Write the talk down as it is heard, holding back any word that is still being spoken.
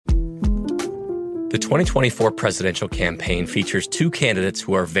The 2024 presidential campaign features two candidates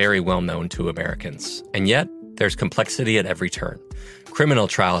who are very well known to Americans. And yet, there's complexity at every turn. Criminal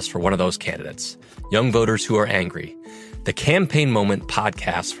trials for one of those candidates. Young voters who are angry. The Campaign Moment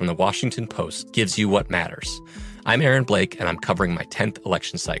podcast from the Washington Post gives you what matters. I'm Aaron Blake, and I'm covering my 10th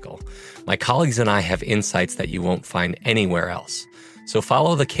election cycle. My colleagues and I have insights that you won't find anywhere else. So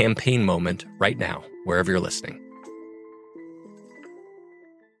follow the Campaign Moment right now, wherever you're listening.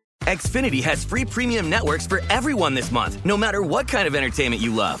 Xfinity has free premium networks for everyone this month, no matter what kind of entertainment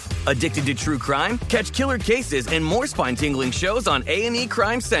you love. Addicted to true crime? Catch killer cases and more spine-tingling shows on A&E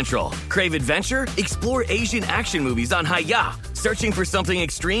Crime Central. Crave adventure? Explore Asian action movies on Hi-Ya. Searching for something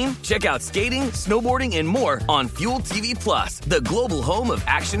extreme? Check out skating, snowboarding, and more on Fuel TV Plus, the global home of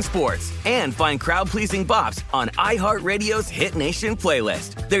action sports. And find crowd-pleasing bops on iHeartRadio's Hit Nation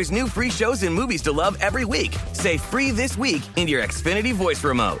playlist. There's new free shows and movies to love every week. Say free this week in your Xfinity voice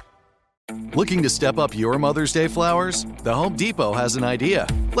remote. Looking to step up your Mother's Day flowers? The Home Depot has an idea.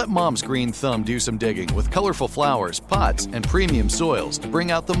 Let Mom's green thumb do some digging with colorful flowers, pots, and premium soils to bring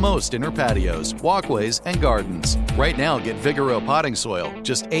out the most in her patios, walkways, and gardens. Right now, get Vigoro potting soil,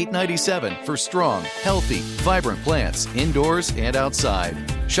 just $8.97 for strong, healthy, vibrant plants indoors and outside.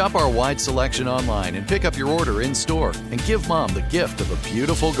 Shop our wide selection online and pick up your order in-store and give Mom the gift of a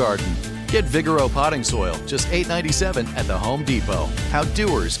beautiful garden. Get Vigoro potting soil, just $8.97 at the Home Depot. How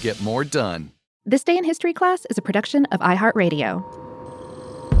doers get more done. This Day in History class is a production of iHeartRadio.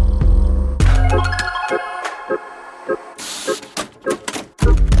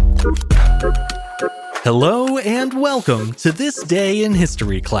 Hello and welcome to This Day in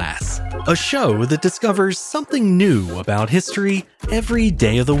History class, a show that discovers something new about history every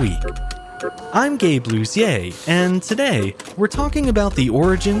day of the week. I'm Gabe Luzier, and today we're talking about the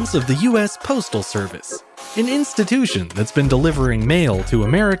origins of the U.S. Postal Service, an institution that's been delivering mail to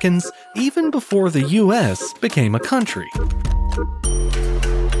Americans even before the U.S. became a country.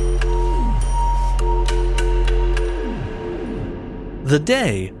 The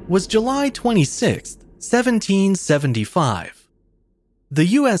day was July 26, 1775. The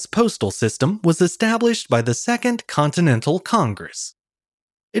U.S. postal system was established by the Second Continental Congress.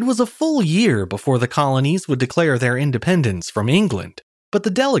 It was a full year before the colonies would declare their independence from England, but the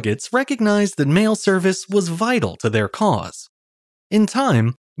delegates recognized that mail service was vital to their cause. In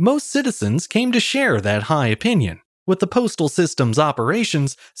time, most citizens came to share that high opinion, with the postal system's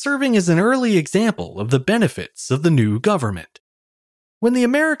operations serving as an early example of the benefits of the new government. When the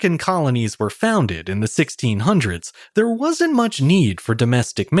American colonies were founded in the 1600s, there wasn't much need for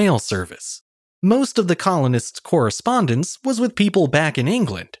domestic mail service. Most of the colonists' correspondence was with people back in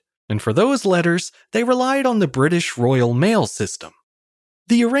England, and for those letters, they relied on the British Royal Mail system.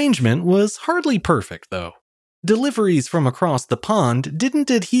 The arrangement was hardly perfect, though. Deliveries from across the pond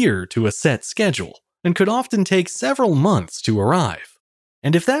didn't adhere to a set schedule, and could often take several months to arrive.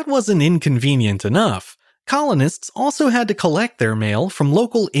 And if that wasn't inconvenient enough, colonists also had to collect their mail from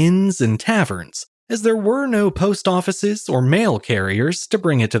local inns and taverns, as there were no post offices or mail carriers to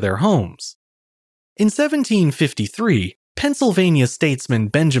bring it to their homes. In 1753, Pennsylvania statesman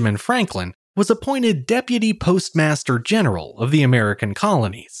Benjamin Franklin was appointed Deputy Postmaster General of the American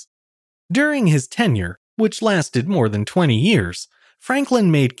colonies. During his tenure, which lasted more than 20 years,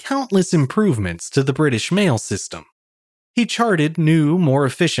 Franklin made countless improvements to the British mail system. He charted new, more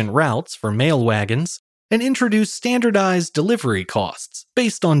efficient routes for mail wagons and introduced standardized delivery costs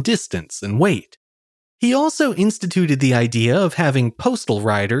based on distance and weight. He also instituted the idea of having postal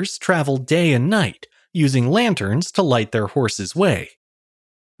riders travel day and night, using lanterns to light their horses' way.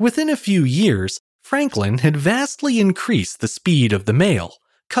 Within a few years, Franklin had vastly increased the speed of the mail,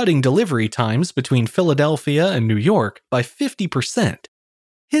 cutting delivery times between Philadelphia and New York by 50%.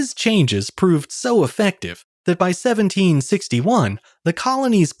 His changes proved so effective that by 1761, the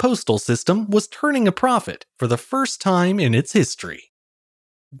colony's postal system was turning a profit for the first time in its history.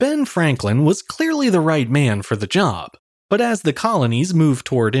 Ben Franklin was clearly the right man for the job, but as the colonies moved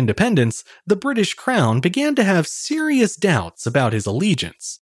toward independence, the British Crown began to have serious doubts about his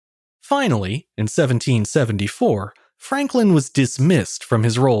allegiance. Finally, in 1774, Franklin was dismissed from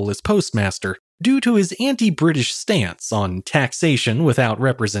his role as postmaster due to his anti-British stance on taxation without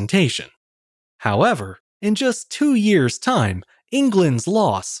representation. However, in just 2 years' time, England's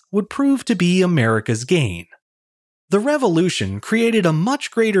loss would prove to be America's gain. The Revolution created a much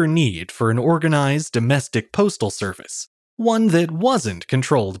greater need for an organized domestic postal service, one that wasn't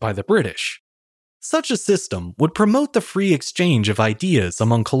controlled by the British. Such a system would promote the free exchange of ideas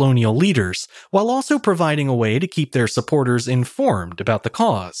among colonial leaders, while also providing a way to keep their supporters informed about the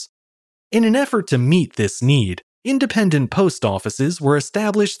cause. In an effort to meet this need, independent post offices were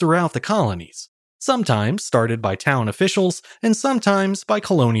established throughout the colonies. sometimes started by town officials and sometimes by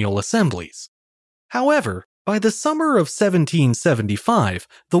colonial assemblies. However, by the summer of 1775,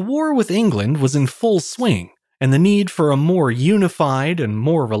 the war with England was in full swing, and the need for a more unified and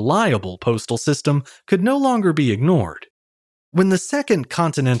more reliable postal system could no longer be ignored. When the Second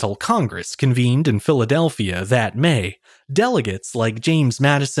Continental Congress convened in Philadelphia that May, delegates like James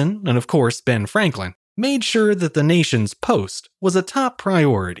Madison and of course Ben Franklin made sure that the nation's post was a top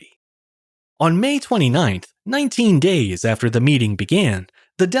priority. On May 29th, 19 days after the meeting began,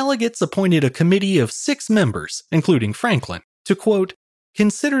 the delegates appointed a committee of 6 members, including Franklin, to, quote,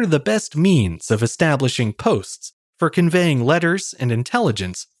 consider the best means of establishing posts for conveying letters and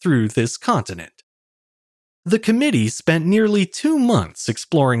intelligence through this continent. The committee spent nearly 2 months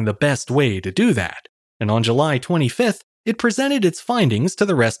exploring the best way to do that, and on July 25th, it presented its findings to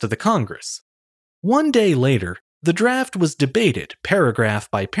the rest of the Congress. 1 day later, the draft was debated paragraph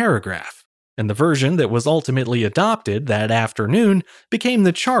by paragraph, and the version that was ultimately adopted that afternoon became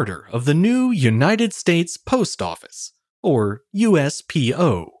the charter of the new United States Post Office, or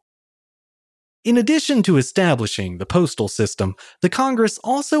USPO. In addition to establishing the postal system, the Congress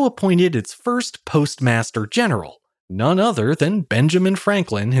also appointed its first Postmaster General, none other than Benjamin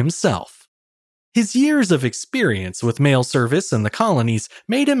Franklin himself. His years of experience with mail service in the colonies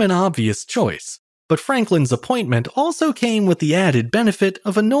made him an obvious choice, but Franklin's appointment also came with the added benefit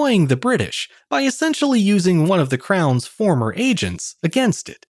of annoying the British by essentially using one of the Crown's former agents against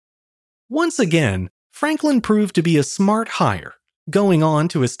it. Once again, Franklin proved to be a smart hire, going on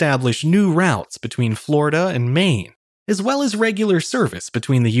to establish new routes between Florida and Maine, as well as regular service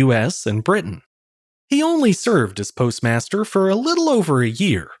between the US and Britain. He only served as postmaster for a little over a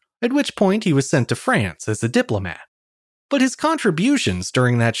year, at which point he was sent to France as a diplomat. But his contributions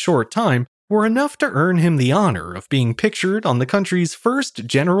during that short time were enough to earn him the honor of being pictured on the country's first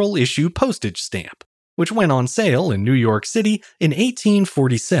general issue postage stamp, which went on sale in New York City in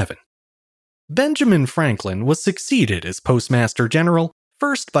 1847. Benjamin Franklin was succeeded as Postmaster General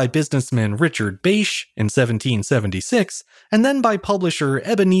first by businessman Richard Bache in 1776, and then by publisher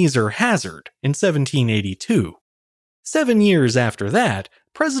Ebenezer Hazard in 1782. 7 years after that,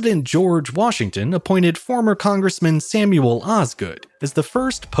 President George Washington appointed former Congressman Samuel Osgood as the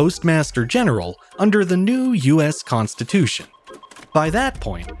first Postmaster General under the new U.S. Constitution. By that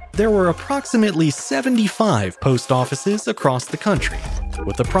point, there were approximately 75 post offices across the country,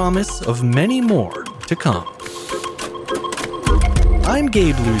 with the promise of many more to come. I'm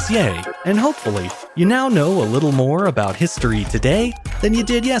Gabe Luzier, and hopefully, you now know a little more about history today than you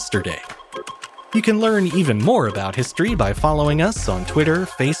did yesterday. You can learn even more about history by following us on Twitter,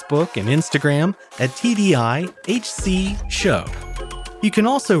 Facebook, and Instagram at TDIHC Show. You can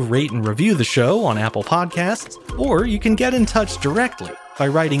also rate and review the show on Apple Podcasts, or you can get in touch directly by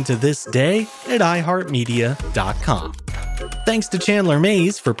writing to thisday@iheartmedia.com. Thanks to Chandler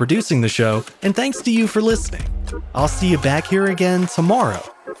Mays for producing the show, and thanks to you for listening. I'll see you back here again tomorrow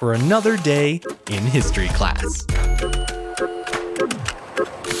for another day in history class.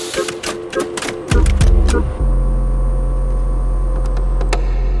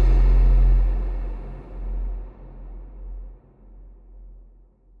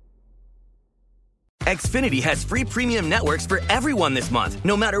 Xfinity has free premium networks for everyone this month,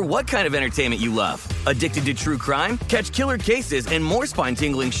 no matter what kind of entertainment you love. Addicted to true crime? Catch killer cases and more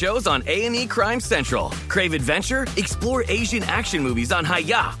spine-tingling shows on A&E Crime Central. Crave adventure? Explore Asian action movies on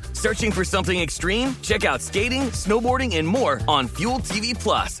Hi-Ya. Searching for something extreme? Check out skating, snowboarding, and more on Fuel TV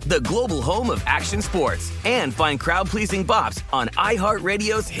Plus, the global home of action sports. And find crowd-pleasing bops on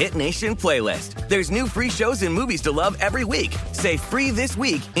iHeartRadio's Hit Nation playlist. There's new free shows and movies to love every week. Say free this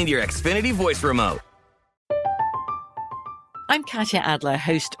week in your Xfinity voice remote. I'm Katya Adler,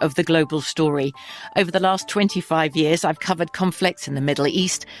 host of The Global Story. Over the last 25 years, I've covered conflicts in the Middle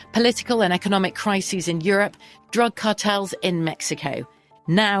East, political and economic crises in Europe, drug cartels in Mexico.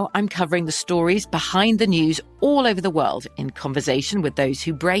 Now I'm covering the stories behind the news all over the world in conversation with those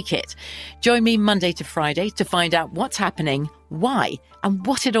who break it. Join me Monday to Friday to find out what's happening, why, and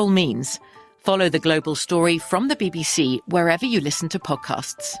what it all means. Follow The Global Story from the BBC wherever you listen to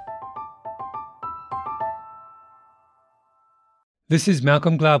podcasts. This is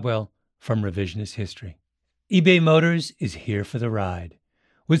Malcolm Gladwell from Revisionist History. eBay Motors is here for the ride.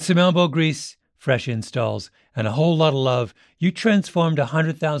 With some elbow grease, fresh installs, and a whole lot of love, you transformed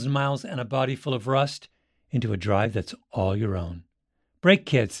 100,000 miles and a body full of rust into a drive that's all your own. Brake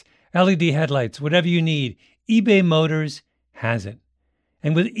kits, LED headlights, whatever you need, eBay Motors has it.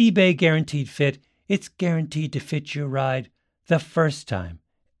 And with eBay Guaranteed Fit, it's guaranteed to fit your ride the first time,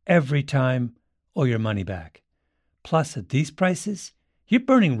 every time, or your money back. Plus, at these prices, you're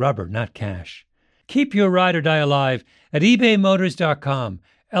burning rubber, not cash. Keep your ride or die alive at ebaymotors.com.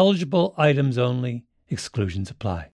 Eligible items only. Exclusions apply.